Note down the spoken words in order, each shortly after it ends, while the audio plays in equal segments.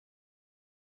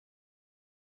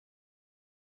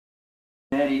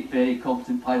Very, very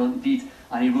competent pilot indeed,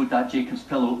 and he rode that Jacob's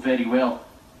Pillow very well.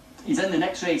 He's in the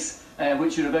next race,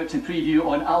 which you're about to preview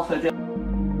on Alpha Delta.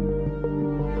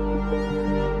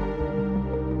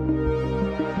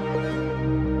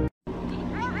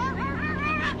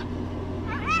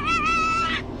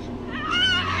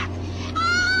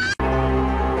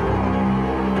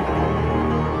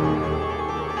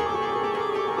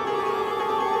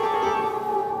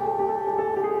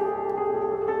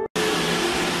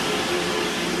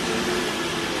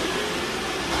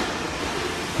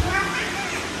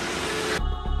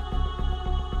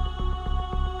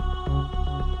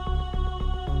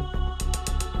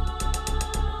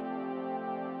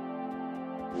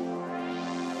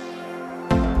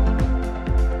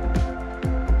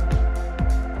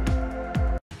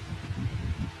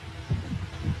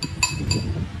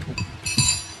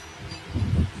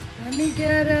 Let me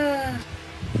get a...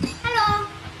 Hello.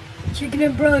 Chicken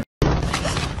and broth.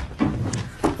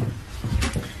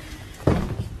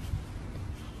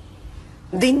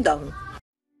 Ding dong.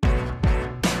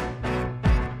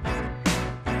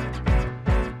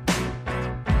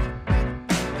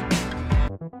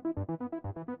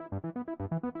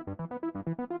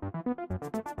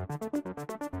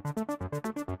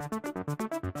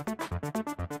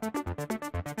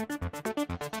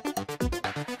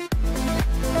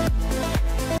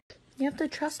 You have to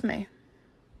trust me.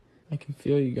 I can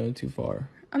feel you going too far.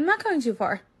 I'm not going too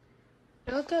far.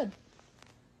 You look good.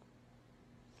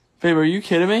 Babe, are you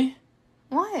kidding me?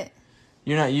 What?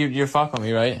 You're not, you're fucking with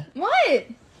me, right? What?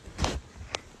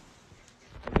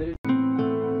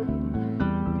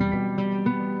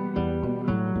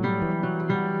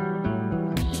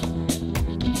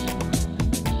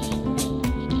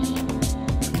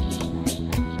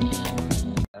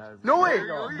 No way!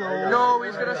 No,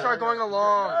 he's gonna start going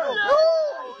along. No!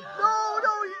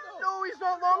 No, he's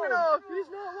not long enough. He's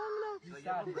not long enough. He's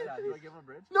sad. Do I give him a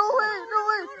bridge? No way! No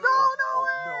way! No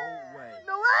way!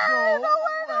 No way! No way!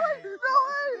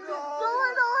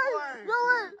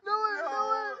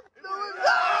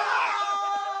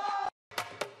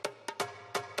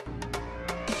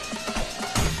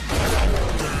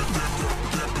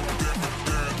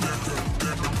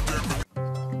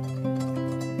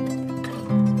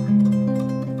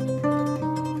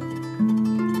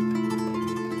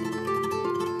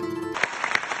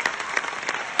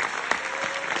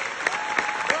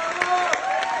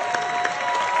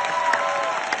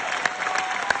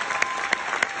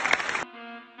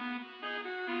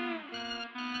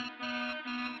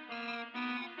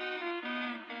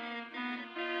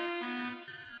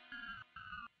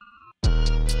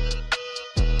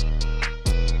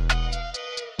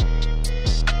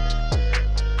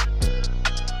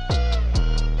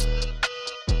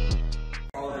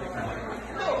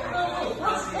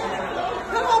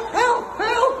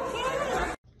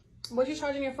 What you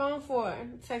charging your phone for?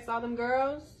 Text all them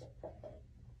girls?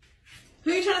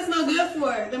 Who you trying to smell good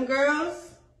for? Them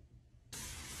girls?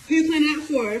 Who you playing that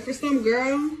for? For some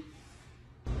girl?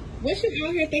 What you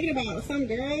out here thinking about? Some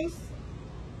girls?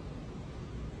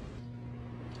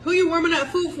 Who you warming up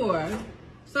food for?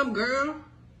 Some girl?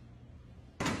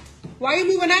 Why you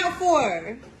moving out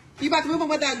for? You about to move in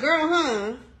with that girl,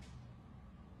 huh?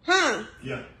 Huh?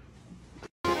 Yeah.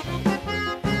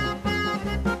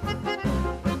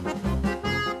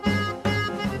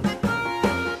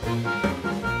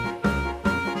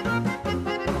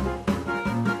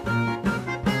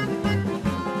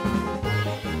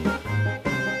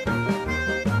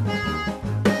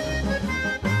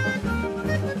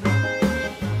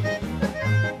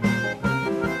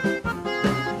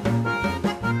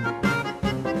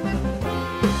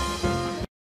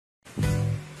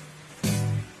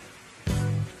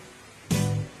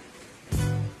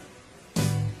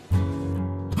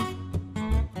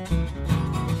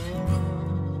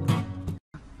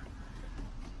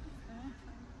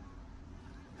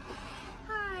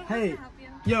 Hey,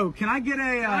 yo, can I get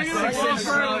a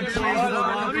section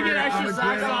Let me get extra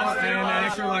side sauce and an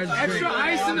extra large drink? Extra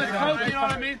ice in the Coke, you know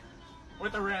what I mean?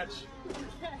 With the ranch.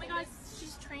 Oh my gosh,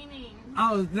 she's training.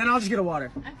 Oh, then I'll just get a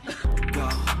water. Okay.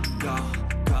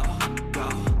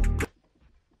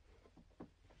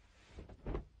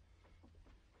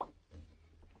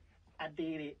 I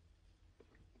did it.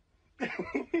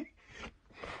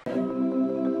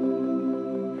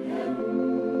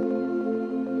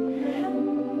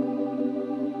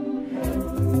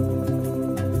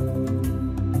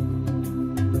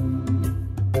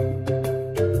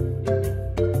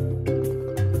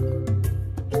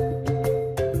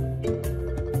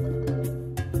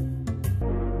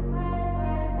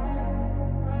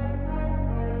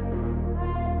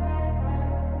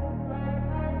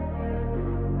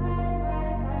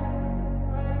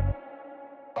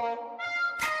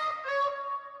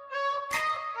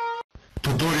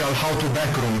 tutorial how to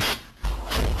backrooms.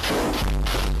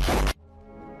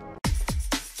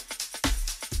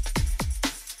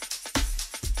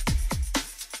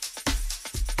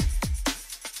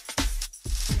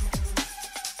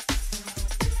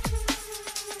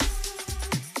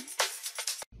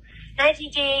 Hi,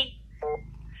 TJ.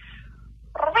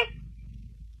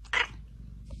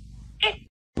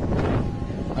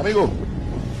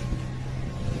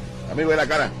 Amigo de la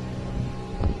cara.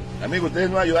 Amigo, usted es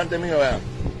un ayudante mío, ¿verdad?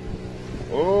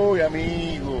 Uy,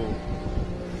 amigo.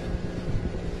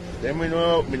 Usted es mi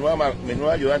nuevo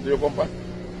ayudante, yo, compa.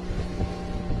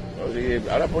 Oye,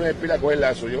 ahora pone el pila a coger el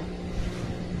lazo, yo.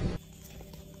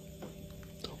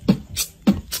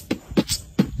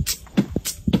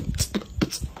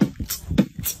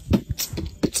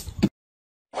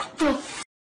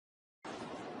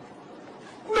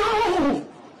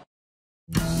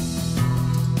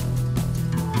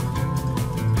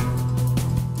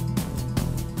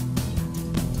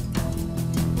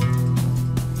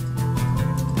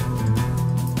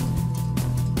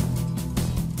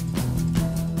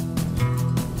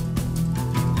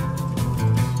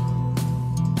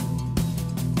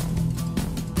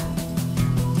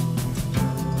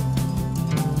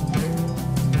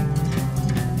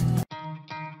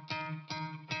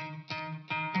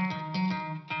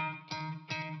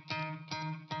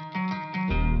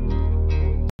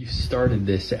 You started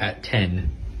this at 10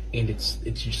 and it's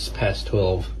just past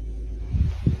 12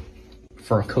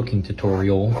 for a cooking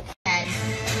tutorial.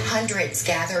 Hundreds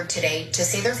gathered today to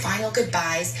say their final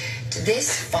goodbyes to this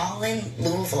fallen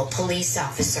Louisville police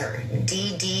officer,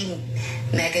 D.D.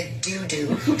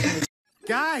 Megadoodoo.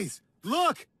 Guys,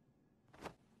 look!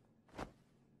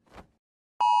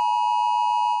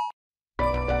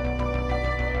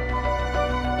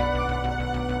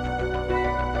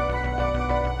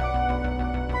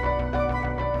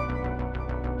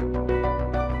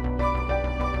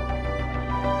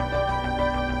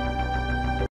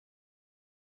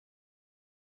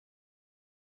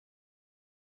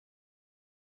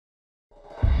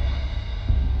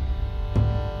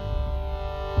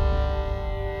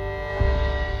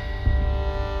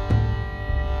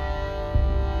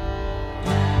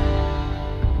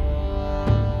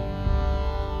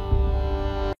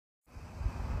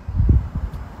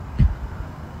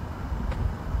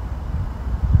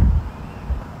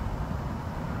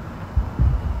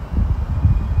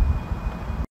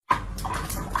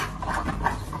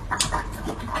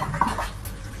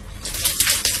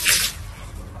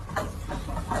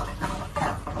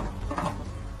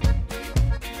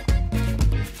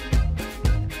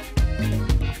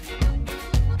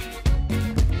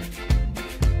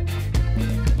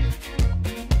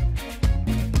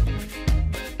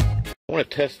 I want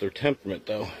to test their temperament,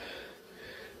 though.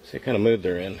 See what kind of mood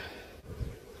they're in.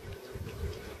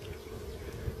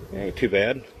 Ain't too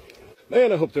bad.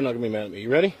 Man, I hope they're not going to be mad at me.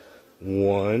 You ready?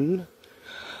 1,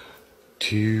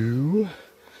 2,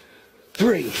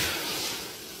 3.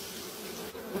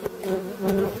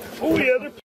 Oh, yeah,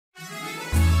 they're...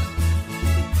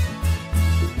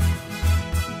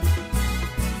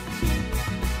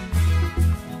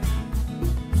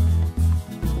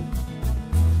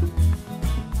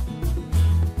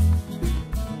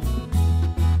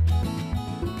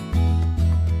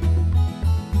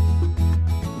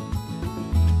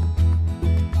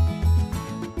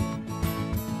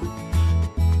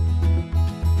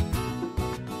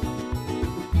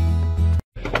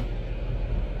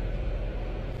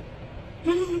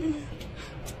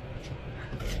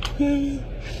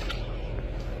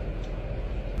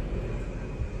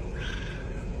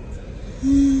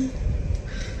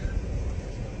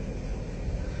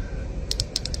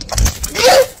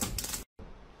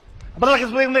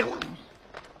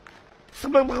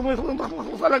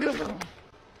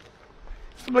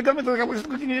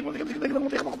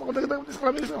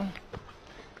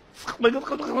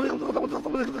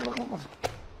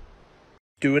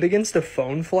 Do it against a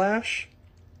phone flash?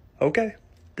 Okay.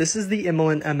 This is the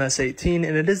Immelin MS-18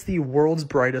 and it is the world's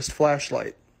brightest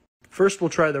flashlight. First we'll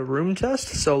try the room test,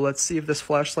 so let's see if this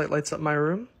flashlight lights up my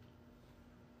room.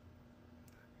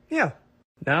 Yeah.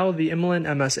 Now the Immelin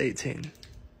MS-18.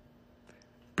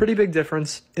 Pretty big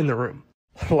difference in the room.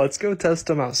 Let's go test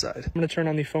them outside. I'm going to turn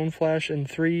on the phone flash in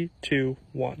 3, 2,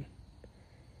 1.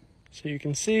 So you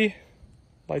can see,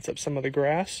 lights up some of the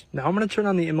grass. Now I'm going to turn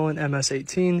on the Immelin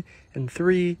MS-18 in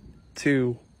 3,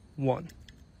 2, 1.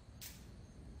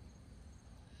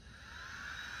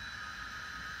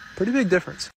 Pretty big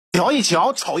difference. 瞧一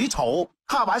瞧，瞅一瞅，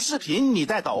看完视频你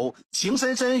再抖，情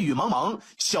深深雨蒙蒙，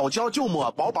小胶就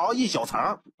抹薄薄一小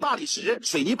层，大理石、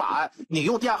水泥板，你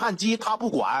用电焊机它不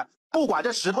管，不管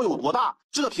这石头有多大，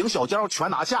这瓶小胶全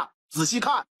拿下。仔细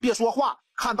看，别说话，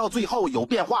看到最后有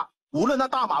变化。无论那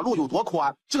大马路有多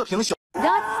宽，这瓶小。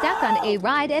 Got stuck on a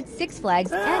ride at Six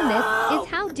Flags, and this is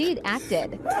how Deed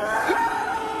acted.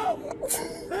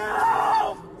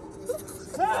 Help!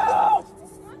 Help!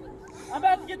 I'm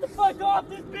about to get the fuck off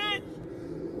this bitch!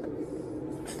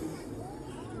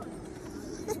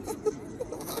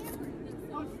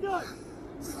 I'm stuck!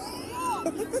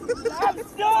 I'm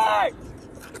stuck!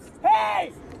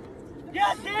 Hey!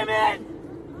 God damn it!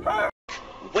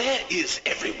 Where is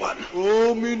everyone?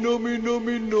 Oh, me no.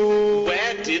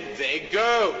 Where did they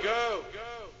go?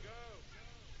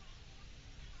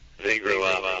 They grew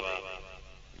up.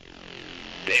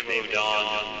 They moved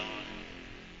on.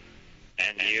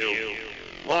 And you,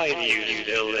 why do you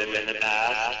still live in the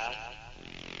past?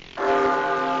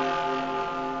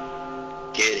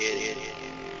 Get it.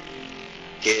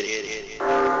 Get it.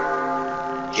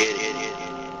 Get it.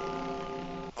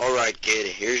 Alright, kid,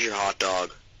 here's your hot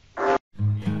dog.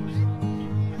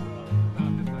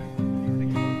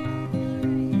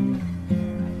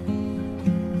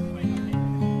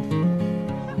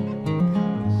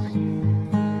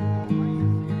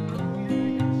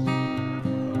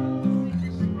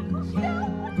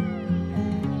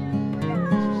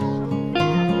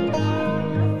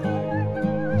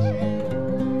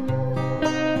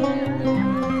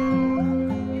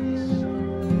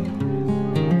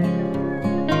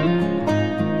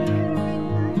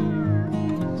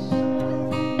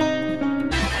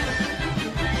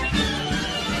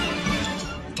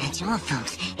 That's all,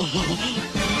 folks.